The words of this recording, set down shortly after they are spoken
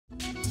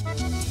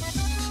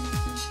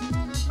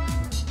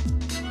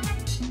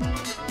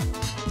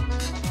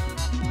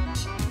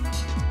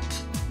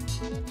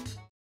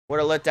What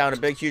a letdown, a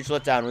big, huge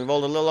letdown. We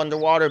rolled a little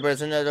underwater, but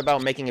isn't it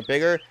about making it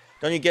bigger?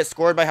 Don't you get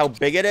scored by how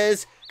big it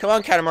is? Come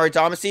on, Katamari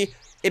Damacy.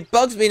 It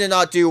bugs me to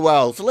not do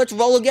well, so let's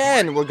roll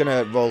again. We're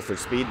gonna roll for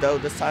speed, though,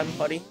 this time,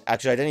 buddy.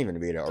 Actually, I didn't even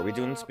read it. Are we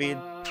doing speed?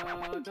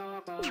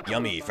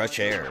 Yummy, fresh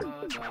air.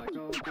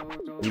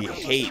 We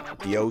hate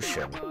the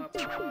ocean.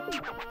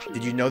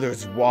 Did you know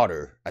there's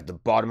water at the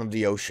bottom of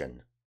the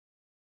ocean?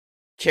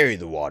 Carry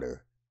the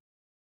water.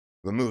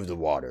 Remove the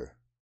water.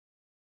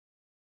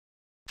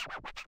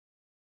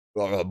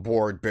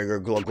 Board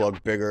bigger, glug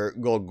glug bigger,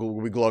 glug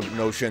glug glug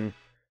notion.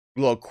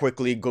 Glug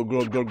quickly, glug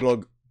glug glug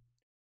glug.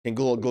 And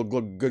glug glug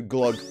glug good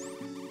glug.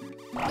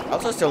 I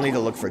also still need to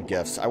look for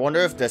gifts. I wonder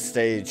if this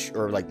stage,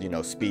 or like, you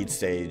know, speed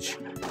stage,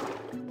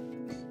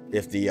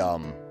 if the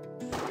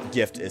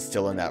gift is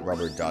still in that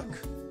rubber duck.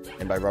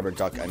 And by rubber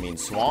duck, I mean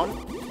swan.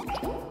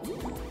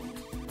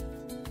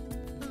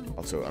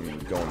 Also, I'm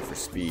going for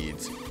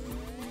speeds.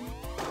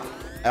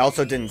 I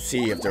also didn't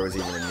see if there was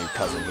even a new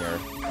cousin here.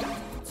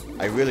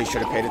 I really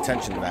should have paid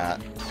attention to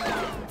that.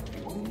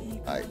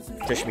 Alright,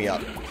 fish me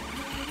up.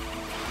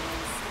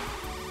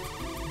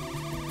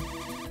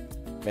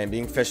 Man,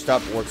 being fished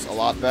up works a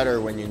lot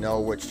better when you know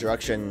which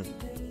direction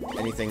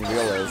anything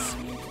real is.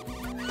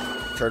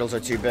 Turtles are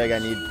too big, I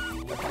need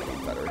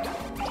better.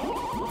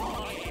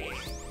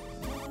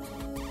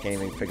 Can't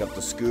even pick up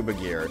the scuba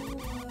gear.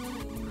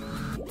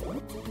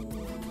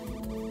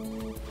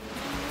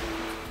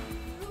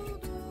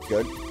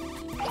 Good.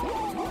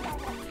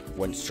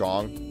 Went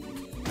strong.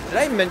 Did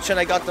I mention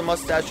I got the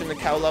mustache in the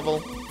cow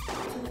level?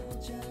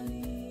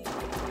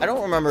 I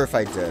don't remember if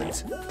I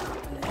did.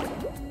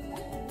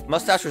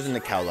 Mustache was in the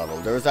cow level.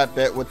 There was that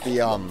bit with the,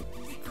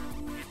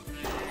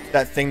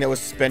 that thing that was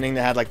spinning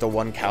that had, like, the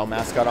one cow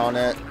mascot on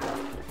it.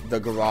 The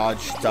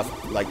garage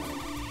stuff, like,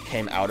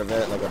 came out of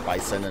it, like a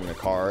bison in a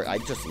car. I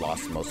just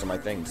lost most of my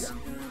things.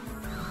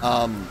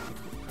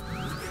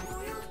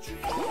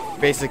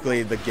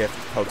 Basically, the gift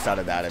pokes out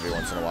of that every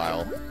once in a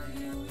while.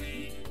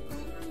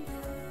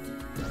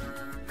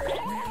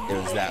 It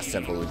was that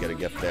simple to get a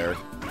gift there.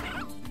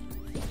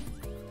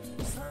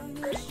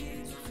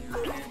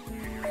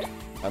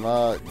 I'm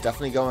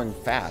definitely going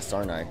fast,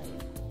 aren't I?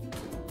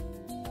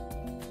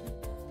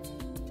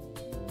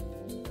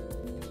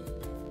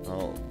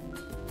 Oh.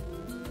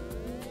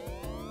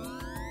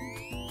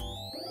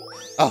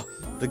 Oh,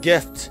 the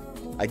gift!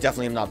 I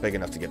definitely am not big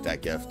enough to get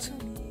that gift.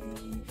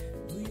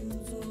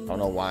 I don't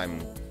know why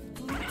I'm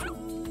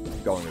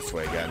going this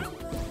way again.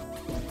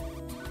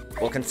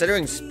 Well,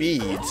 considering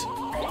speed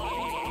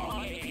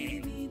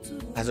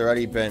has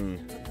already been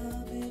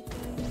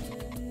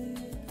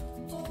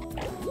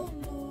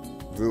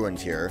ruined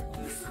here.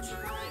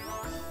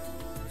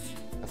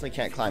 Definitely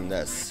can't climb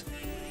this.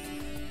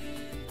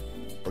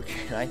 Or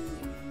can I?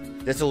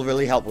 This will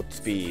really help with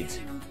speed.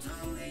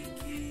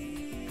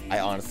 I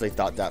honestly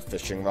thought that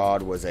fishing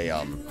rod was a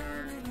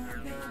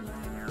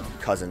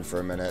cousin for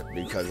a minute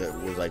because it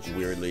was like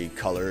weirdly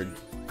colored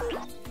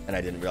and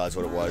I didn't realize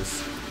what it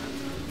was.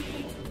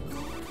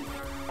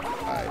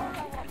 Alright.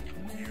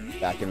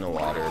 Back in the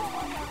water.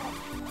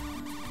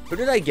 Who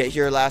did I get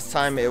here last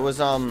time? It was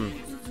Marnie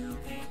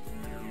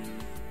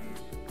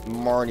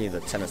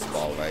the tennis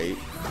ball, right?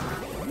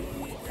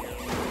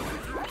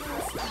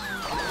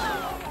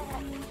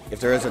 If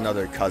there is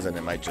another cousin,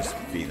 it might just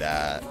be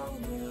that.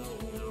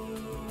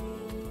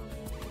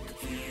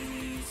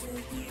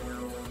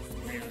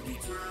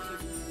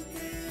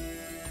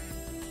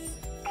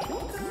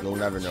 You'll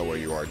never know where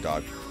you are,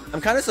 dog.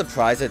 I'm kind of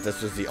surprised that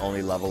this was the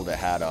only level that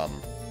had,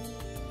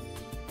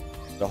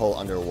 the whole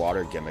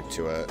underwater gimmick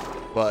to it.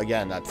 But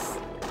again, that's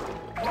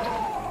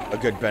a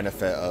good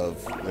benefit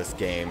of this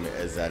game,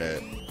 is that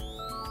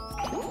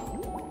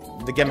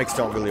the gimmicks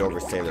don't really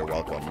overstay their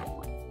welcome.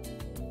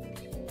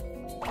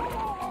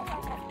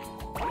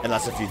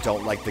 Unless if you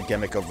don't like the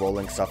gimmick of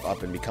rolling stuff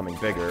up and becoming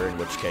bigger, in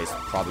which case,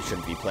 probably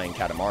shouldn't be playing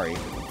Katamari.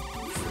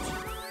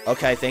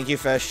 Okay, thank you,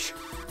 fish.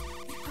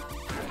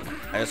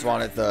 I just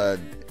wanted the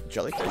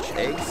jellyfish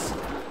eggs.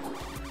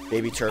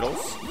 Baby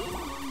turtles.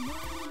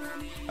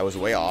 I was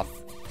way off.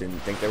 Didn't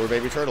think they were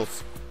baby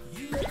turtles.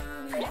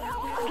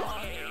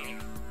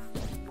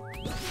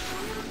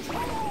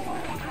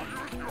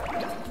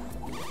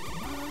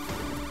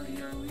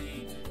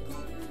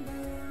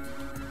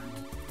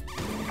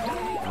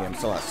 I'm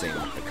still not seeing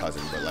a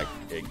cousin, but like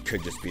it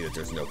could just be that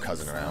there's no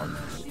cousin around.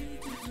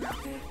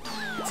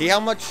 See how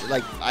much,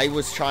 like, I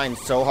was trying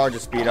so hard to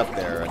speed up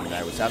there and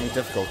I was having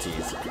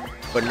difficulties.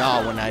 But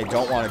no, when I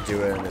don't want to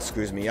do it and it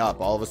screws me up,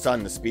 all of a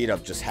sudden the speed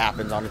up just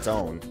happens on its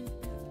own.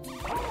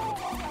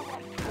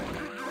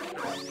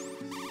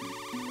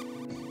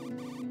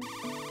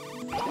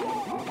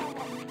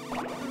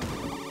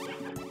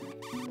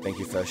 Thank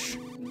you, fish.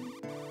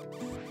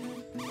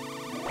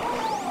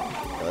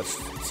 Okay, let's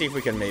see if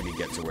we can maybe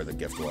get to where the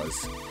gift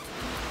was.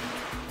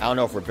 I don't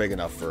know if we're big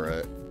enough for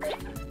it.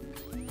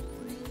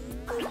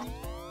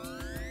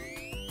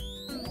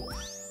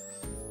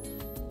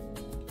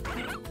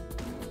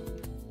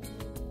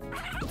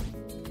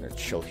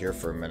 Chill here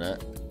for a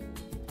minute.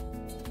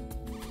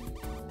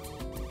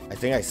 I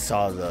think I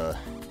saw the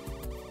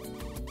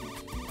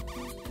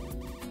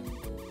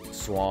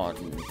swan,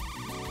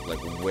 like,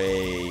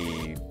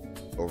 way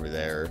over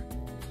there.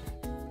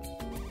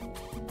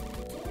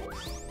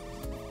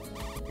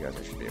 You guys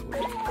I should be able to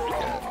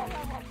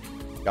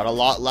get. Got a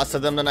lot less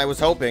of them than I was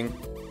hoping.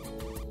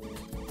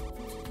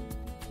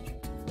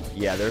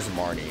 Yeah, there's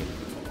Marnie.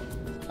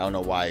 I don't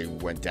know why I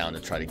went down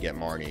to try to get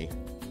Marnie.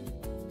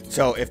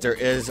 So if there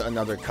is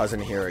another cousin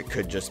here, it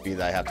could just be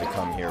that I have to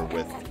come here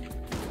with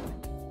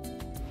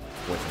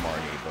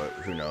Marnie, but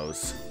who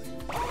knows.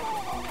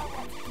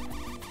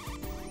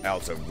 I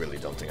also really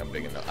don't think I'm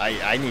big enough.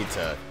 I need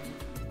to,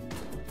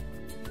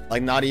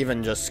 like, not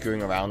even just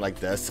screwing around like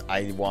this.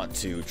 I want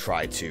to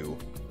try to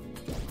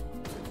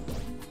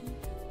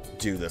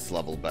do this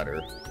level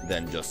better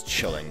than just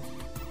chilling.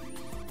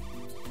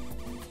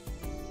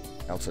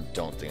 I also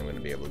don't think I'm going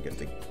to be able to get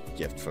the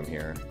gift from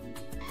here.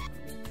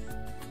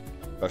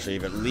 Especially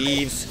if it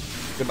leaves.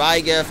 Goodbye,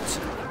 gift.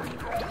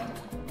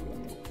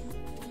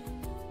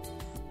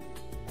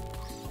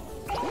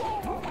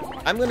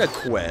 I'm going to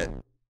quit.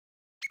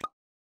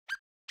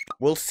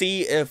 We'll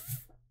see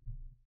if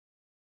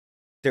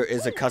there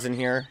is a cousin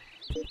here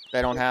that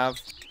I don't have.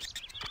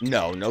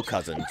 No, no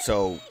cousin.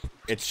 So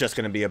it's just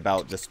going to be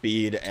about the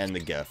speed and the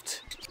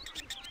gift.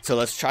 So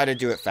let's try to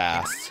do it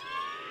fast.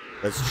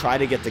 Let's try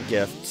to get the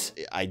gift.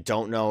 I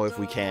don't know if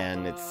we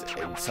can. It's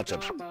in such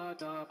an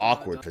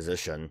awkward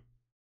position.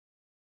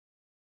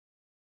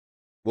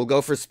 We'll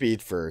go for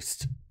speed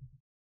first.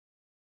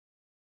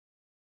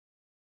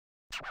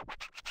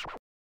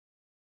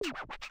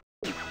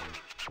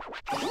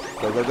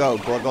 Go, go, go.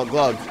 Glug, glug,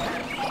 glug.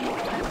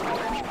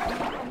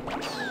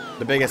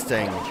 The biggest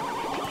thing,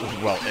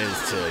 well,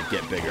 is to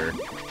get bigger.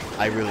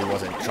 I really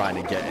wasn't trying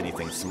to get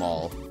anything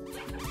small.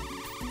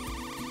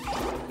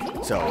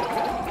 So,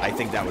 I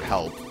think that would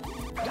help.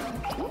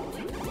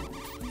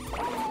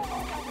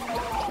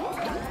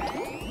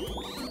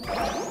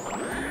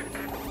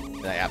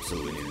 And I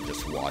absolutely need to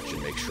just watch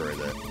and make sure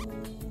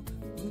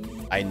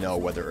that I know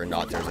whether or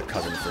not there's a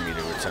cousin for me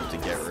to attempt to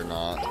get or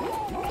not.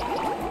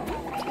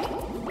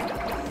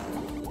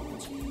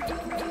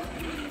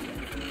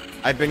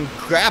 I've been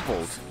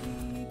grappled.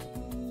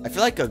 I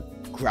feel like a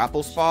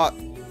grapple spot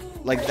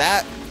like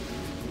that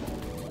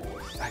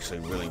actually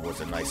really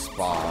was a nice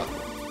spot.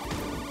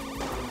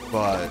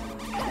 But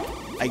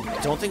I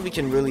don't think we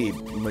can really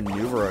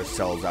maneuver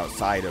ourselves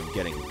outside of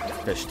getting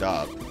fished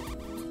up.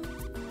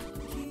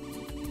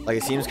 Like,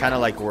 it seems kind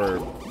of like we're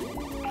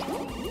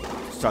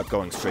stuck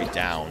going straight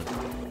down.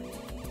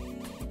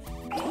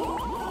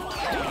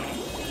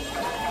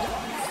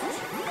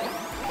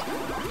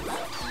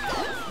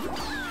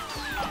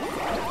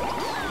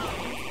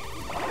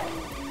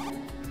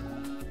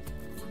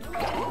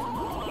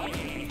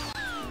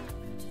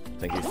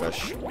 Thank you,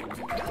 fish.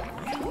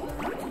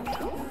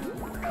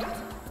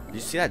 Did you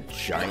see that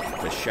giant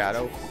fish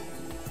shadow?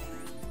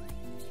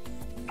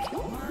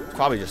 It's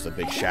probably just a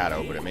big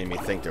shadow, but it made me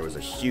think there was a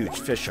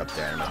huge fish up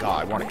there. I'm like, oh,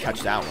 I want to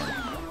catch that one.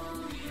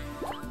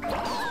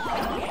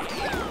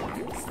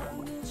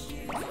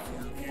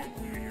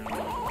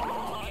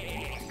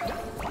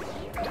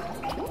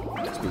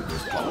 Speed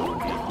boost probably would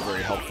be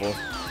very helpful.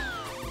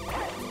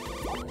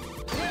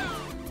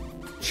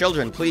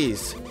 Children,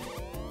 please.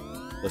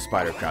 The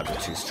spider crabs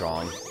are too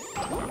strong.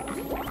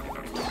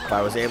 If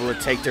I was able to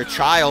take their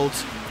child...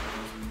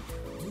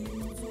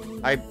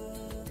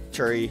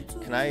 Churi,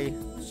 can I...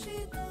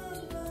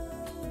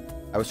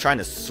 I was trying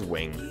to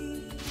swing.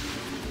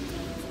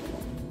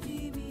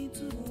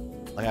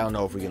 Like, I don't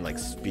know if we can, like,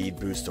 speed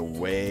boost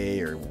away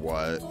or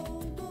what.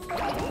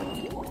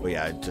 But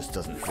yeah, it just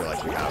doesn't feel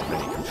like we have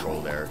any control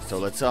there. So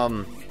let's,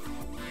 we're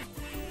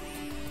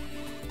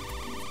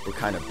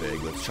kind of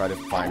big. Let's try to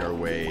find our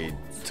way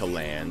to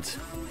land.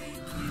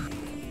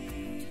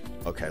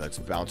 Okay, let's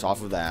bounce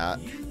off of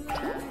that.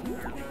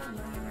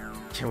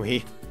 Can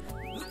we...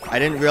 I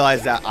didn't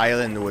realize that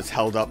island was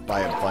held up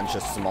by a bunch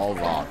of small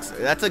rocks.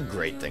 That's a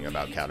great thing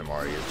about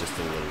Katamari, is just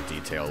the little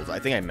details. I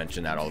think I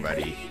mentioned that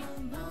already.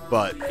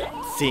 But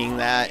seeing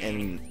that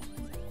and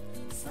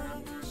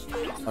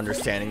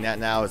understanding that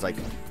now is, like,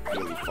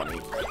 really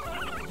funny.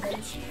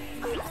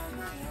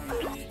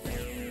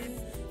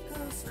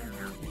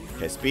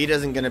 Okay, speed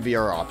isn't going to be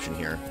our option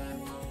here.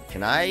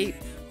 Can I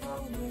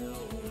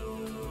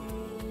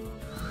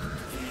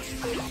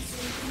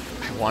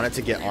wanted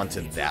to get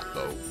onto that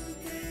boat.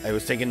 I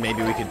was thinking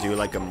maybe we could do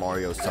like a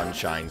Mario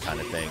Sunshine kind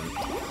of thing.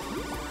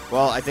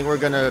 Well, I think we're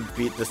gonna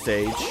beat the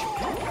stage.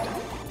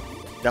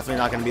 Definitely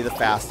not gonna be the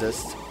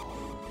fastest.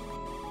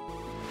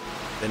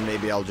 Then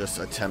maybe I'll just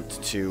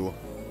attempt to...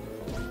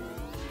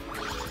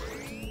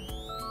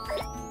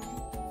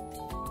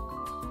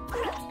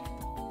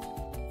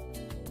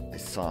 I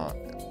saw...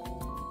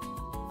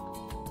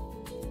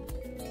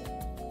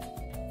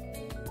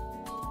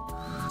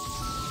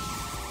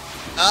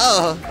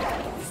 Oh!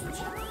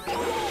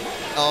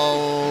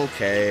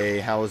 Okay,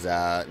 how was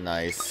that?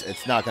 Nice.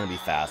 It's not gonna be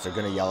fast. They're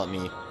gonna yell at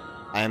me.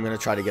 I am gonna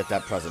try to get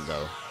that present,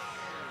 though.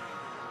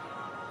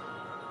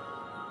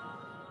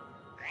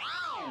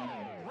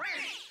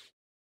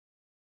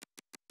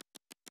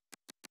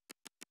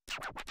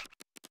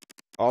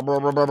 Oh,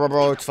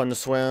 bro, it's fun to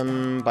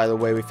swim. By the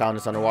way, we found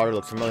this underwater.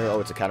 Looks familiar. Oh,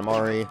 it's a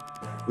Katamari.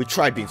 We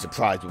tried being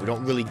surprised, but we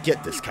don't really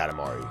get this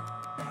Katamari.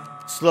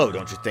 Slow,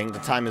 don't you think? The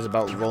time is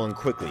about rolling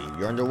quickly.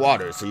 You're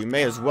underwater, so you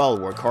may as well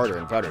work harder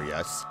and better,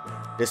 yes?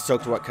 This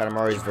soaked wet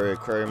Katamari is very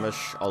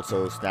aquariumish,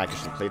 also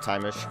snackish and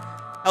playtime-ish.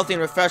 Healthy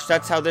and refreshed,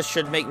 that's how this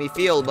should make me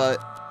feel,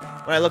 but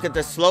when I look at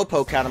this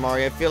slowpoke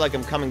Katamari, I feel like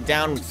I'm coming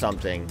down with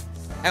something.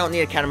 I don't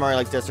need a Katamari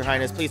like this, Your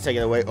Highness. Please take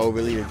it away. Oh,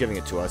 really? You're giving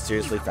it to us.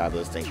 Seriously?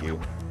 Fabulous. Thank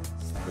you.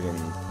 We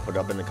can put it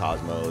up in the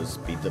cosmos,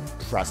 be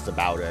depressed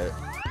about it.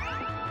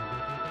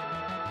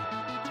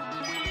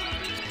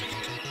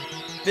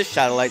 This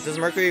satellite, does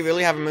Mercury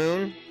really have a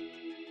moon?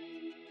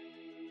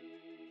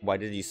 Why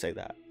did you say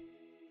that?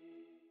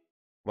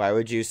 Why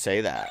would you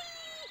say that?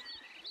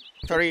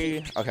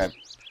 30. Okay.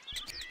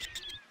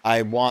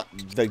 I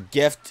want the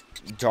gift.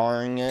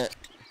 Darn it.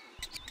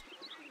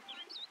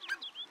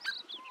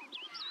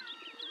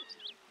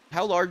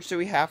 How large do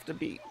we have to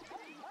be?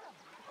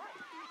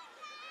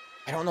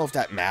 I don't know if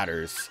that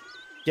matters.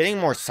 Getting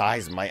more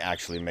size might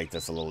actually make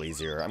this a little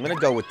easier. I'm gonna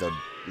go with the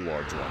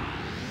large one.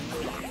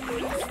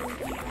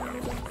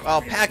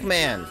 Oh,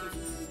 Pac-Man!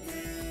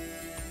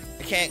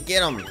 I can't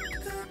get him.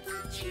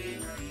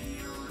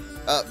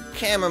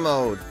 Camera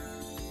mode.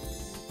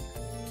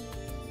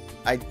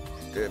 I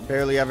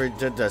barely ever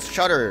did this.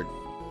 Shutter.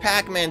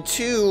 Pac-Man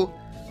 2?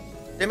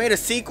 They made a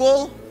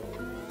sequel?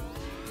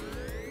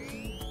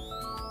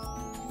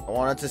 I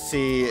wanted to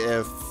see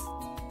if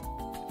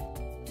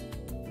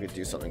we could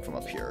do something from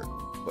up here,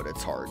 but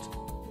it's hard.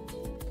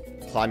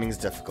 Climbing's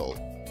difficult.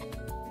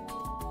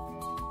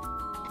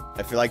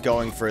 I feel like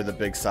going for the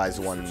big size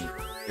one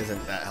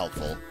isn't that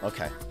helpful.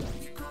 Okay.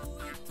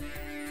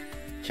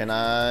 Can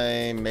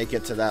I make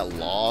it to that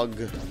log?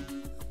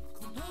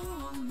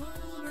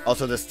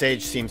 Also, the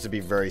stage seems to be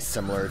very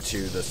similar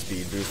to the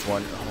speed boost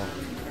one. Oh.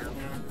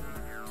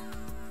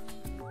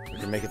 If we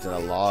can make it to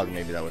that log,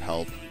 maybe that would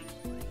help.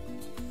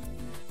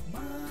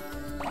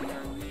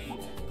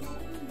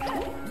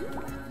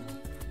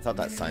 I thought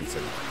that sign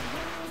said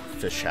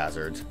fish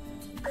hazard.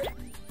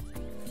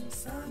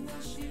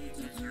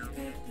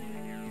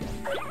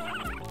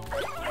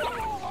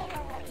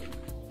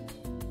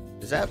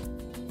 Is that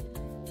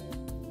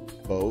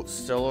boat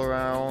still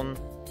around?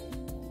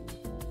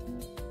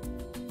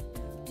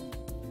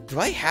 Do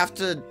I have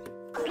to?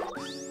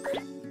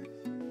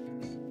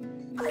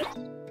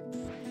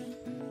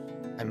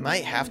 I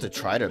might have to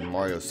try to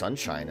Mario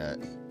Sunshine it.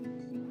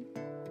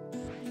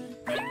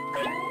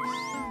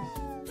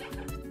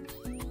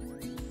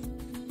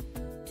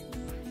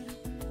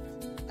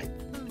 I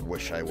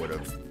wish I would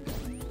have.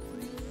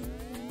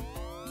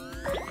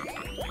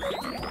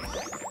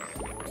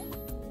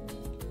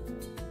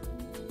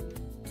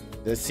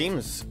 This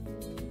seems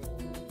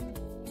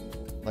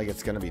like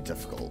it's gonna be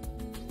difficult.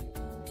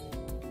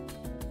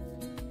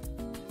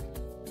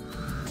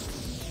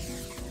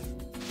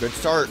 Good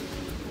start.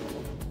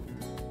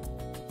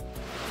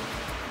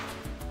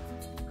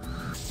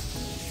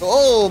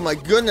 Oh my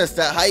goodness,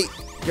 that height.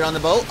 Get on the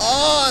boat.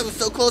 Oh, I was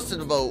so close to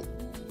the boat.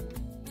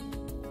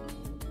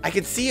 I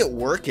could see it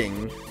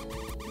working.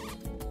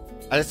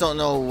 I just don't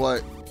know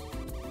what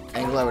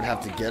angle I would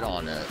have to get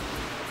on it.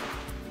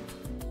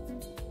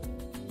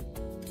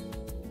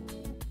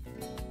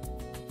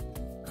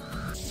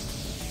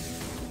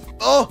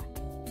 Oh!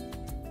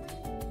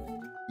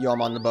 Yo,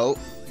 I'm on the boat.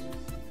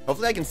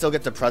 Hopefully I can still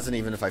get the present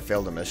even if I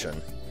fail the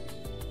mission.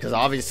 Because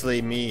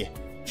obviously me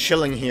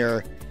chilling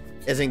here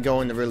isn't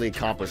going to really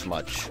accomplish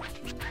much.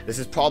 This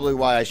is probably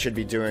why I should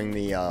be doing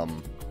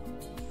the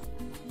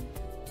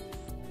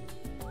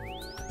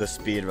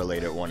speed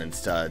related one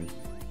instead.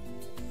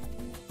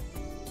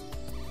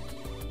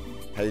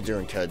 How you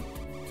doing, kid?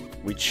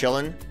 We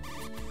chilling?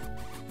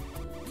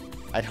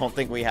 I don't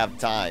think we have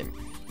time.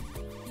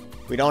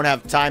 We don't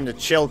have time to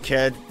chill,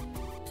 kid.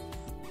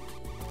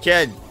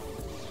 Kid.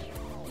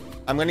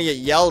 I'm gonna get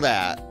yelled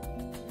at.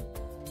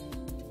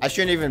 I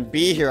shouldn't even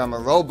be here. I'm a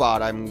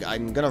robot.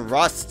 I'm gonna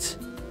rust.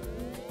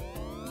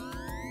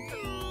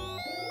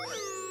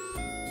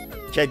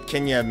 Kid,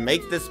 can you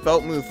make this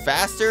boat move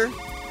faster?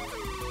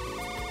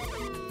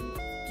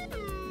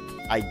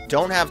 I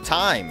don't have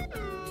time.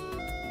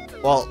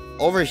 Well,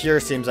 over here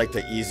seems like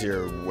the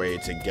easier way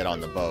to get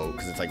on the boat,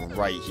 because it's like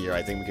right here.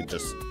 I think we could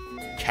just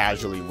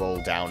casually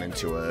roll down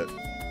into it,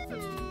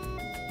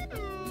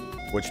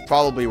 which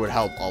probably would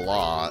help a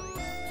lot,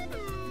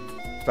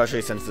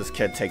 especially since this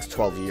kid takes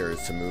 12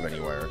 years to move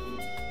anywhere.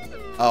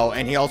 Oh,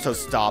 and he also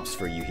stops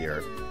for you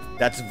here.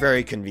 That's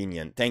very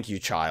convenient. Thank you,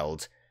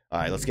 child.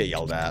 Alright, let's get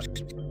yelled at.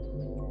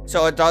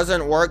 So it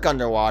doesn't work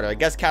underwater. I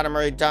guess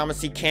Katamari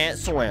Damacy can't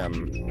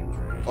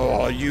swim.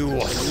 Oh, you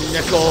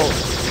nickel.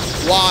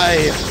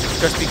 Why?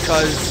 Just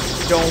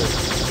because don't.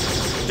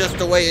 Just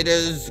the way it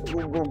is.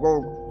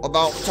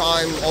 About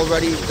time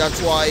already.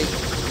 That's why.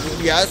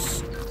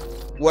 Yes.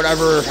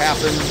 Whatever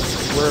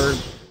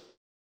happens.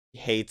 He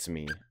hates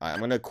me. I'm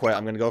gonna quit.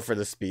 I'm gonna go for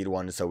the speed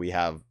one so we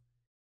have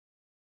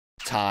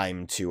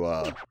time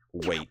to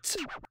wait.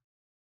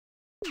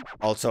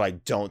 Also, I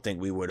don't think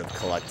we would have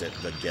collected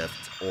the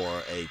gift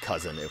or a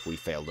cousin if we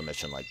failed a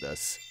mission like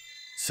this.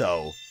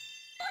 So,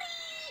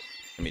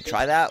 let me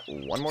try that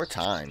one more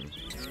time.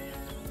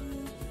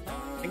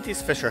 I think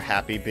these fish are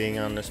happy being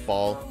on this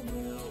ball.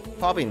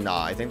 Probably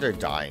not. I think they're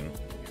dying.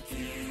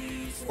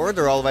 Or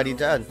they're already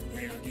dead.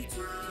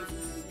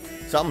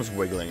 Something's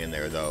wiggling in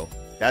there, though.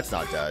 That's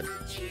not dead.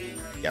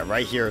 Yeah,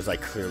 right here is,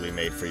 like, clearly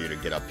made for you to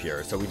get up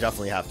here. So we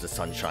definitely have to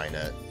sunshine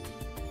it.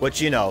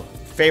 Which, you know,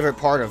 favorite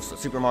part of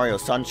Super Mario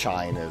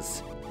Sunshine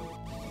is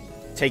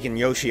taking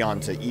Yoshi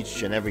onto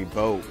each and every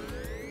boat.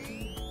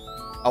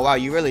 Oh, wow,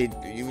 you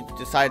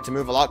decided to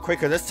move a lot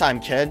quicker this time,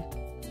 kid.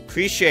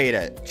 Appreciate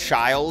it,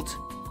 child.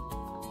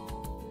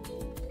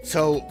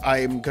 So,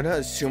 I'm gonna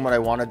assume what I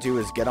want to do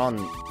is get on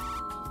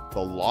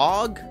the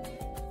log?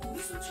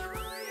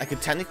 I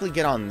could technically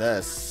get on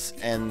this,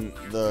 and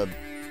the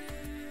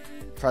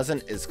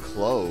present is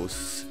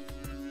close.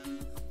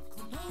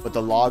 But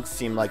the logs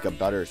seem like a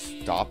better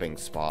stopping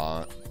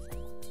spot.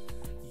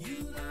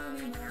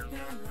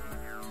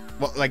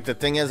 Well, like, the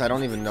thing is, I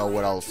don't even know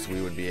what else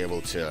we would be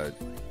able to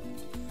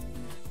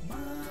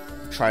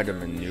try to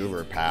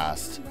maneuver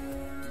past.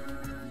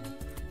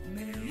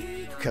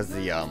 Because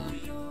the, I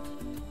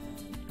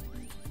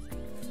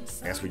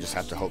guess we just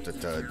have to hope that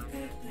the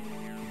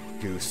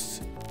goose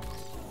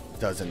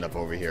does end up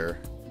over here.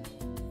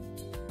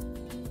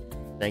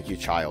 Thank you,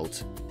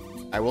 child.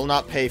 I will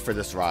not pay for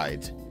this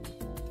ride.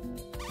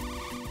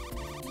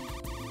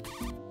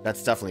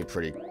 That's definitely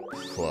pretty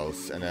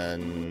close. And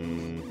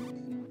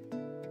then...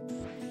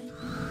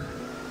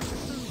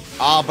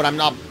 Ah, but I'm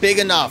not big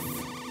enough!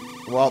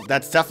 Well,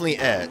 that's definitely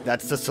it.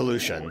 That's the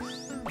solution.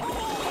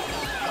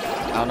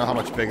 I don't know how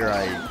much bigger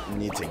I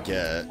need to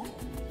get.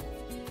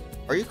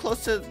 Are you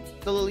close to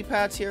the lily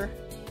pads here?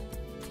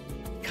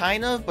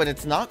 Kind of, but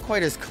it's not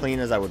quite as clean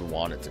as I would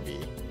want it to be.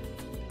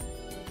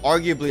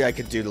 Arguably, I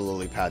could do the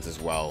lily pads as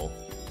well.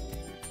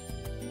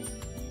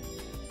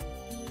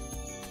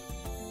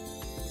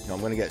 No,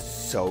 I'm gonna get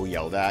so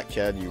yelled at,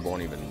 kid, you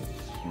won't even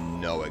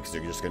know it, because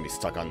you're just gonna be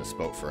stuck on this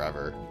boat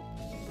forever.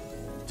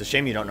 It's a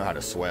shame you don't know how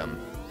to swim.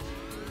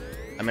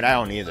 I mean, I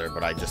don't either,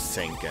 but I just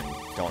sink and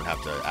don't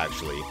have to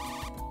actually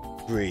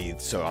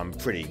breathe, so I'm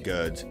pretty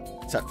good.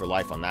 Set for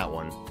life on that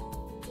one.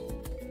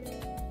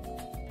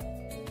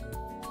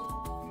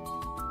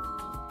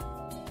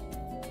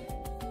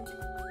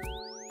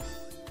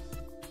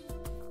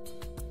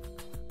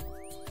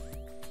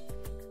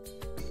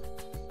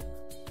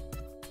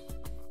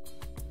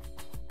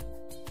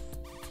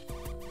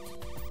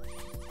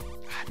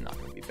 I'm not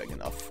gonna be big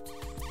enough.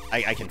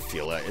 I can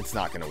feel it. It's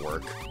not gonna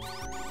work.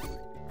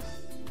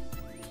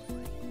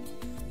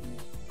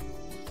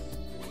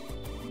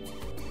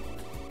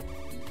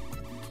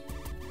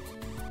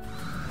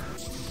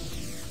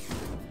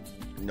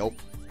 Nope.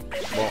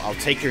 Well, I'll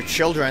take your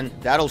children.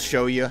 That'll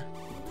show you.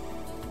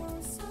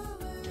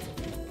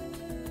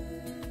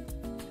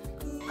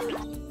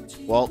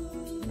 Well,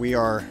 we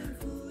are...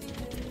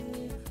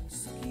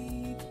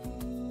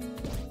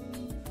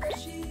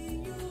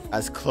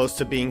 as close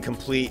to being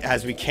complete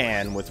as we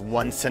can with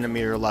 1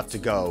 centimeter left to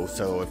go.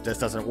 So if this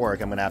doesn't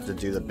work, I'm going to have to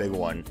do the big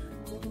one.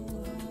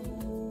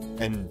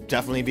 And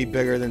definitely be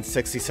bigger than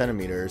 60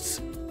 centimeters.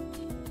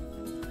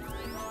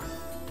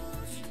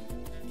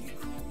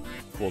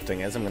 Cool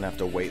thing is, I'm going to have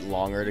to wait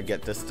longer to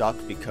get this stuck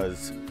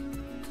because...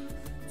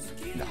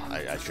 no,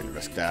 I shouldn't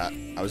risk that.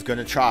 I was going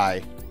to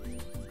try.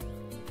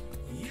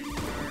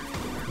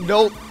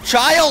 No,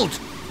 child!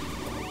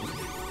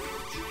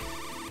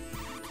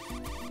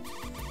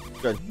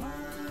 Good.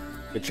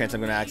 Good chance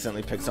I'm going to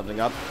accidentally pick something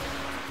up.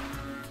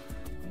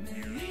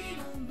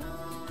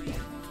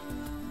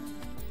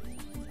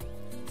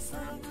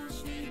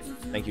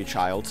 Thank you,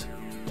 child.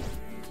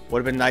 Would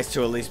have been nice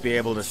to at least be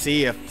able to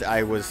see if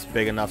I was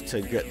big enough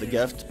to get the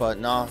gift, but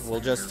no, we'll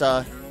just,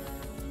 go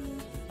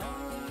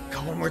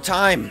one more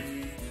time.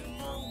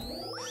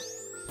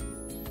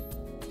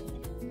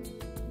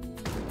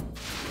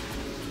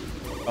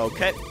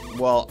 Okay,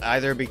 well,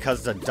 either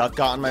because the duck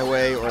got in my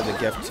way or the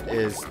gift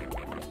is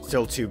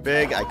still too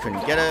big, I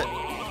couldn't get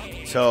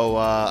it. So,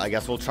 I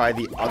guess we'll try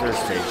the other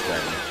stage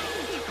then.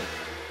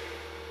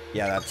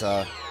 Yeah, that's,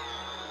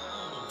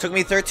 took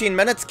me 13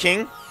 minutes,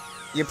 King.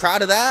 You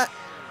proud of that?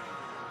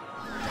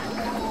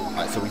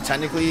 Alright, so we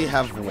technically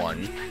have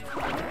one.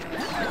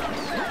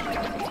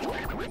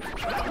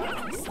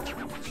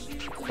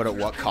 But at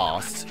what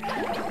cost?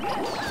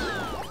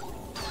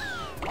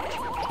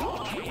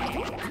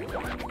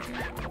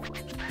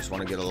 Just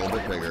want to get a little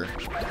bit bigger.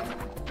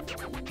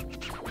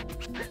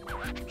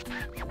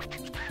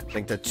 I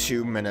think the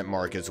 2-minute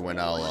mark is when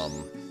I'll,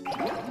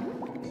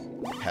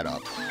 head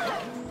up.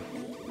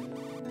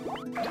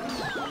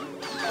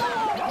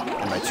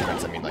 In my 2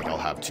 minutes, I mean, like, I'll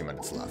have 2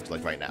 minutes left,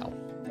 like right now.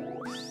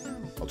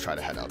 I'll try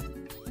to head up.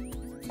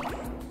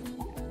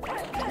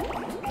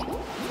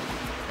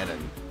 And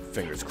then,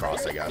 fingers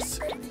crossed, I guess.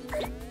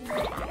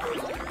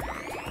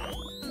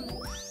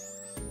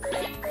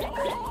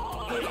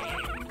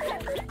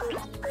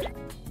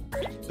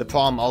 The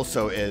problem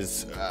also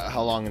is,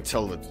 how long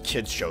until the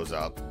kid shows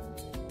up.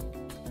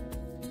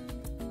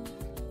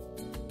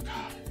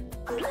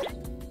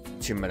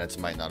 2 minutes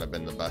might not have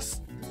been the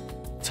best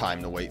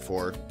time to wait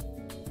for.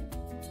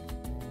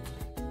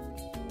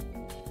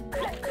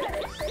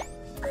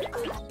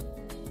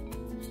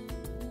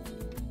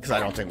 Because I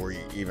don't think we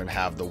even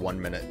have the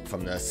 1 minute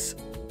from this.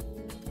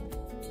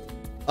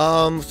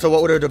 So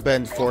what would it have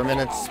been? 4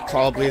 minutes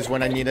probably is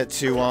when I need it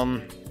to,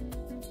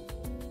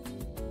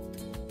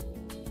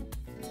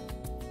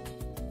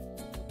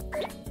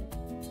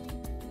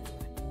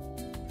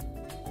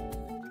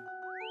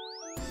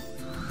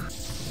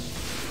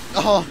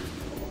 Oh!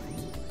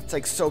 It's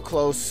like so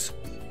close.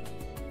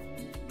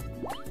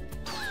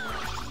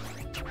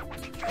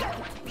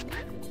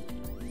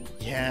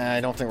 Yeah,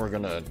 I don't think we're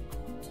gonna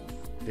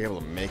be able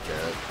to make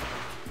it.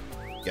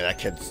 Yeah, that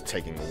kid's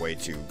taking way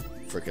too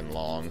freaking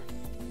long.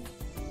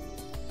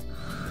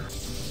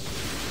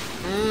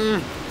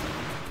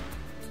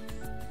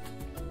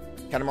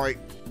 Katamari,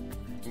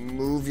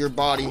 move your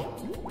body.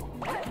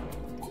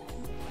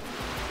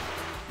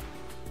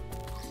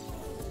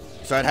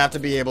 So I'd have to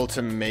be able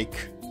to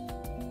make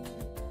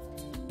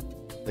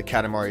the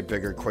Katamari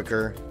bigger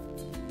quicker.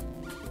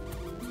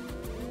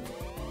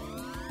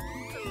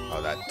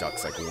 Oh, that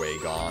duck's like way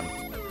gone.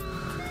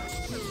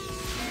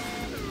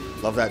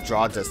 Love that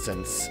draw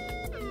distance.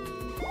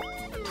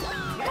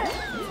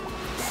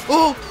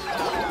 Oh!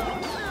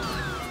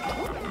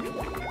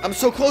 I'm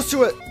so close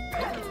to it!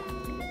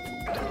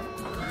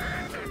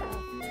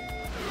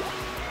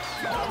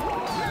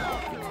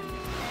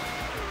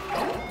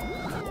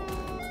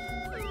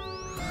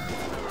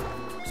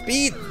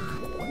 Speed!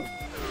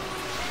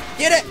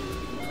 Get it!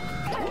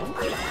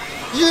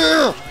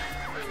 Yeah!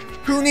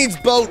 Who needs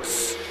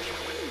boats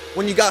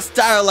when you got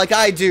style like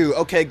I do?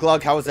 Okay,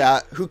 Glug, how was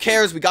that? Who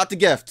cares? We got the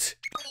gift.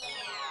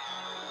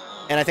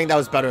 And I think that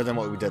was better than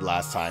what we did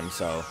last time,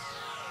 so...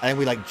 I think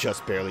we, like,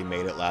 just barely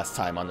made it last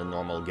time on the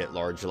normal get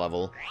large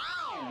level.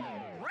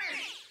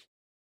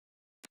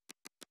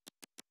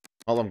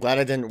 Well, I'm glad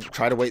I didn't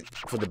try to wait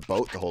for the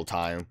boat the whole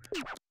time.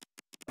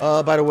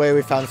 By the way,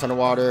 we found this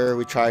underwater.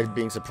 We tried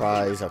being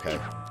surprised. Okay,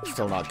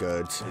 still not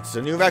good. It's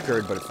a new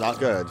record, but it's not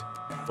good.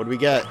 What do we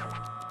get?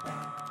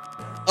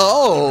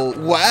 Oh,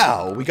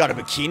 wow! We got a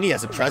bikini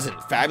as a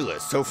present.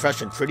 Fabulous. So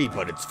fresh and pretty,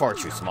 but it's far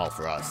too small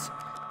for us.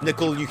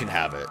 Nickel, you can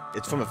have it.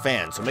 It's from a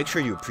fan, so make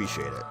sure you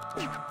appreciate it.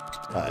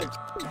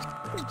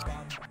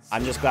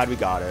 I'm just glad we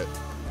got it.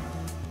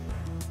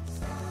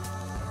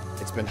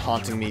 It's been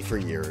haunting me for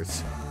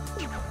years.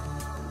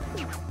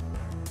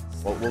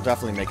 Well, we'll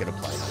definitely make it a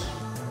play.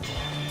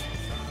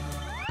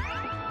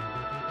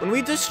 When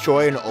we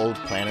destroy an old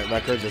planet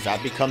record, does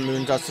that become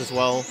moon dust as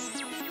well?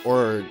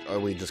 Or are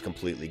we just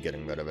completely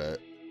getting rid of it?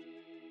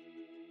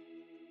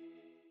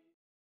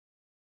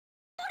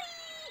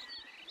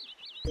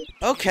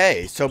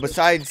 Okay, so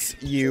besides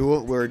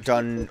you, we're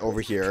done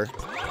over here.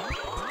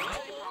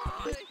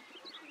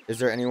 Is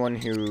there anyone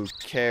who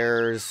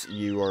cares?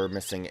 You are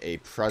missing a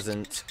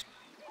present.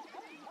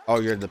 Oh,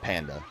 you're the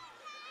panda.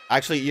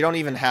 Actually, you don't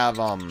even have,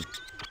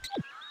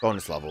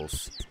 bonus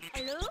levels.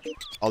 Hello?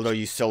 Although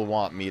you still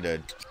want me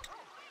to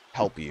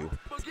help you.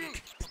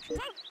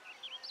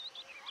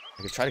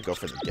 I could try to go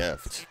for the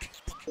gift.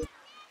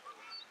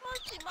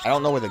 I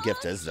don't know where the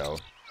gift is, though.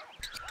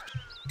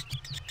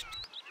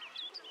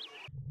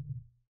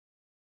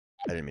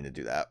 I didn't mean to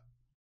do that.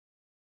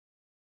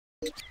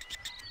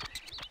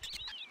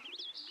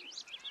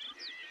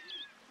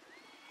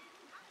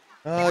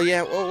 Oh,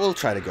 yeah, we'll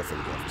try to go for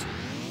the gift.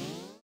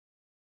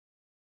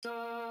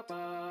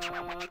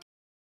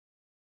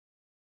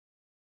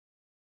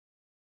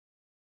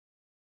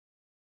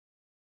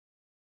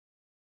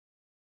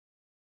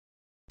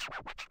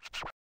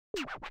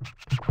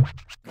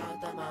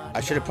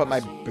 I should have put my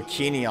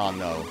bikini on,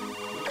 though.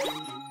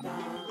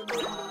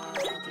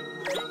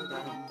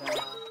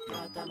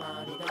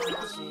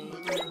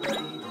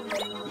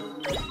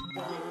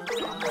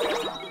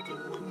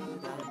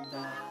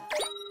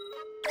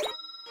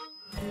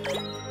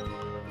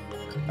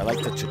 I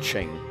like the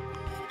cha-ching.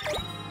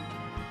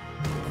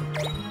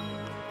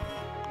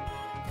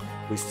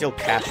 We steal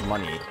cash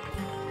money.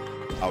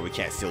 Oh, we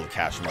can't steal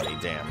cash money,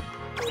 damn.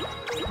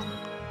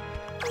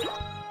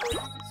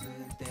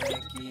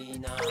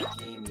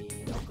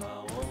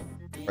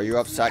 Are you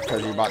upset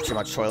because you bought too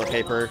much toilet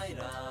paper?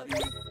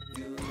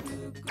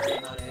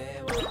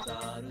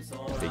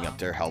 Being up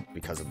there helped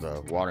because of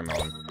the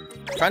watermelon.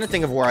 I'm trying to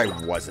think of where I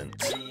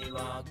wasn't.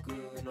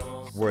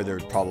 Where there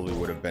probably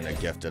would have been a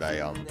gift that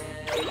I,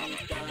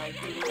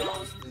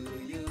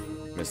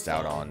 missed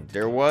out on.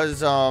 There was,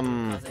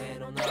 can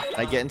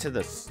I get into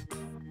this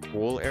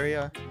pool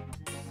area?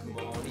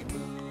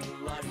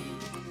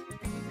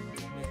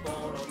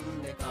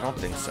 I don't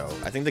think so.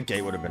 I think the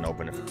gate would have been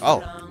open if...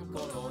 Oh!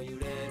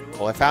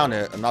 Well, I found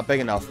it. I'm not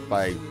big enough,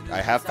 but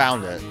I have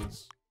found it.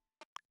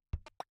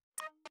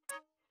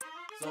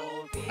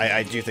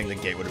 I do think the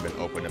gate would have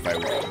been open if I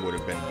would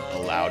have been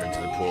allowed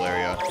into the pool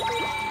area.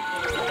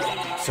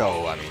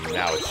 So, I mean,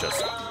 now it's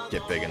just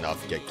get big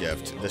enough, get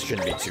gift. This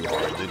shouldn't be too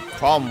hard. The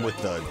problem with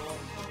the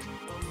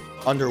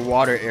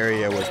underwater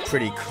area was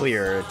pretty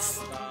clear. It's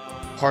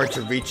hard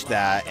to reach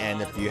that,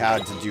 and if you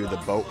had to do the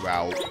boat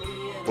route,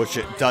 which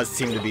it does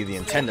seem to be the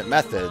intended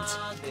method,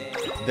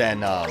 then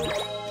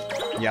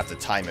you have to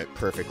time it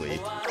perfectly,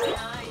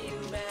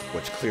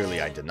 which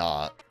clearly I did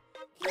not.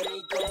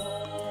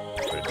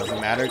 But it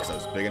doesn't matter because I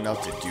was big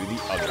enough to do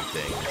the other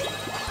thing.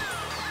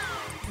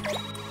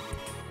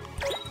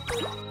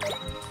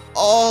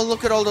 Oh,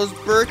 look at all those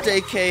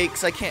birthday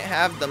cakes. I can't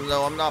have them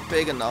though, I'm not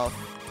big enough.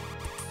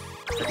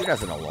 I think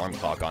that's an alarm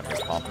clock on his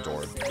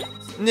pompadour.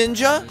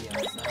 Ninja?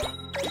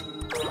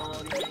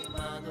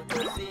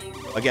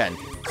 Again,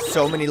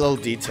 so many little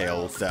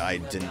details that I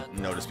didn't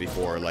notice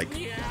before, like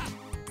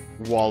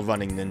wall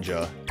running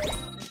ninja.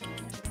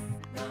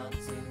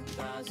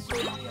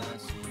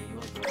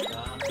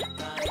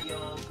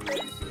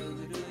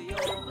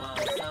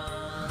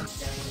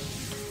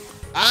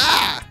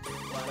 Ah!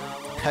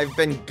 I've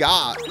been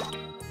got.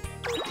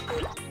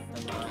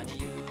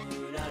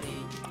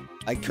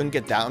 I couldn't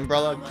get that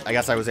umbrella. I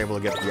guess I was able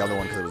to get the other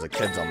one because it was a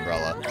kid's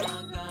umbrella.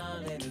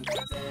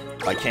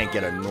 I can't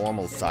get a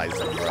normal size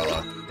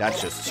umbrella.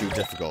 That's just too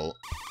difficult.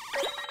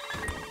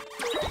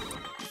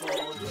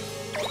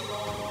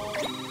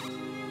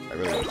 I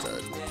really need to,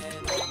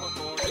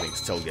 I think,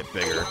 still get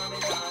bigger.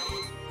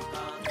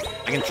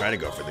 I can try to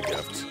go for the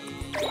gift.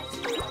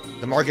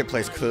 The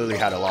marketplace clearly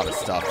had a lot of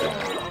stuff in it.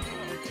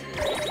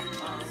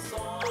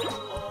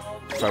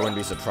 So I wouldn't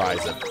be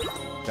surprised if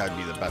that would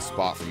be the best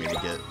spot for me to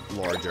get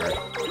larger.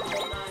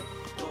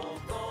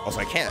 Also,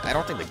 I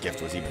don't think the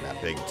gift was even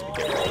that big to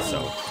begin with,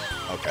 so...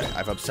 Okay,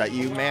 I've upset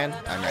you, man,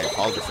 and I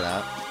apologize for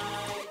that.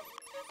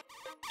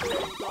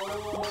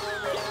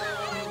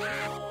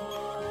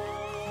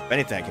 If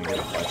anything, I can get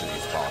a bunch of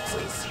these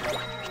boxes.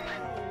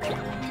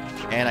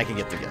 And I can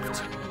get the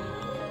gift.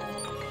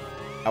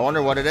 I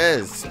wonder what it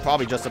is.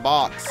 Probably just a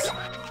box.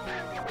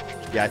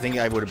 Yeah, I think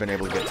I would have been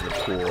able to get to the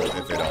pool if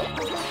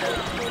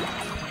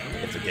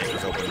the gate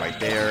was open right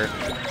there.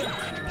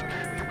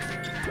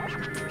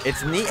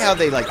 It's neat how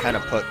they, like, kind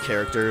of put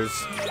characters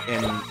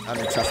in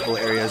inaccessible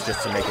areas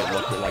just to make it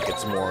look like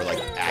it's more, like,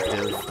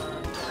 active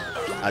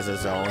as a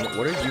zone.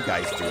 What are you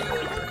guys doing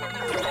over here?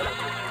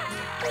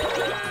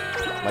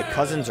 My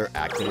cousins are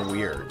acting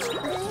weird.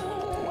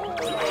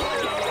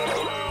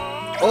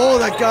 Oh,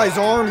 that guy's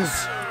arms!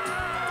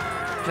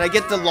 Can I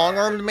get the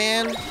long-armed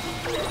man?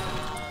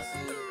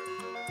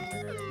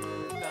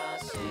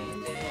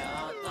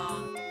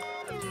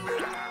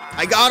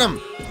 I got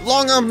him!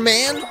 Long-armed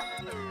man?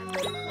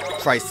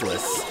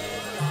 Priceless.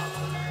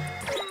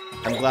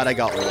 I'm glad I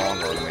got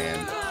long-armed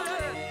man.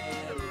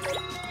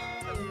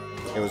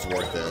 It was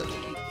worth it.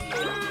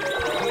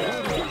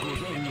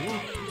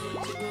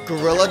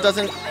 Gorilla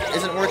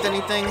isn't worth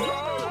anything?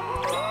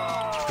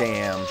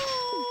 Damn.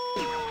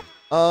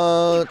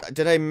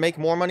 Did I make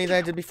more money than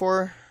I did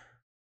before?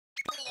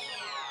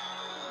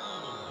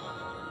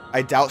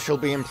 I doubt she'll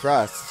be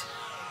impressed.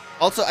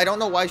 Also, I don't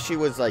know why she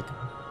was like...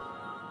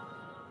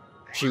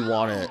 She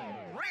wanted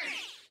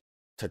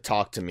to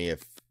talk to me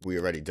if we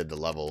already did the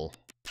level.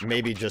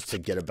 Maybe just to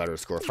get a better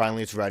score.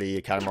 Finally, it's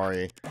ready.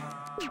 Katamari.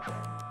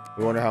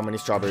 We wonder how many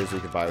strawberries we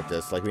could buy with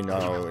this. Like we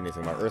know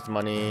anything about Earth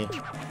money.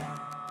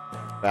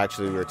 But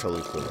actually, we're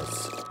totally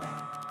clueless.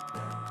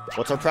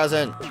 What's our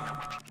present?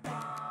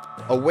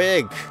 A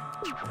wig!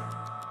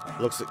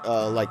 Looks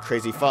like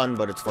crazy fun,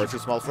 but it's far too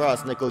small for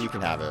us. Nickel, you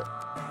can have it.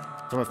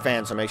 From a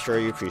fan, so make sure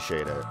you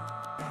appreciate it.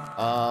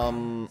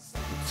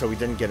 So we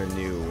didn't get a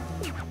new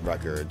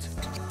record.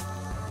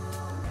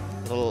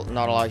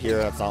 Not a lot here,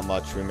 that's not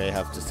much. We may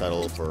have to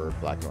settle for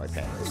black and white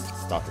pandas.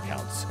 Stop the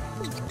counts.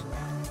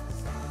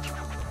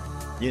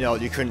 You know,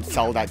 you couldn't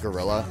sell that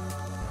gorilla.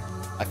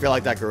 I feel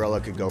like that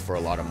gorilla could go for a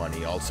lot of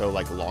money. Also,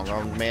 like,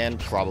 long-armed man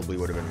probably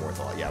would have been worth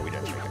a lot. Yeah, we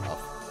didn't make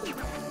enough.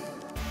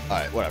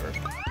 Alright, whatever.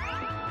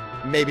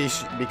 Maybe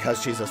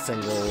because she's a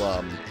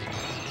single,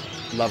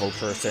 level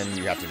person,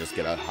 you have to just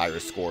get a higher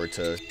score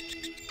to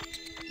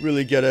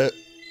really get it.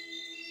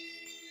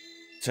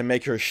 To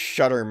make her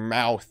shut her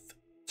mouth.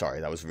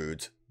 Sorry, that was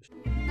rude.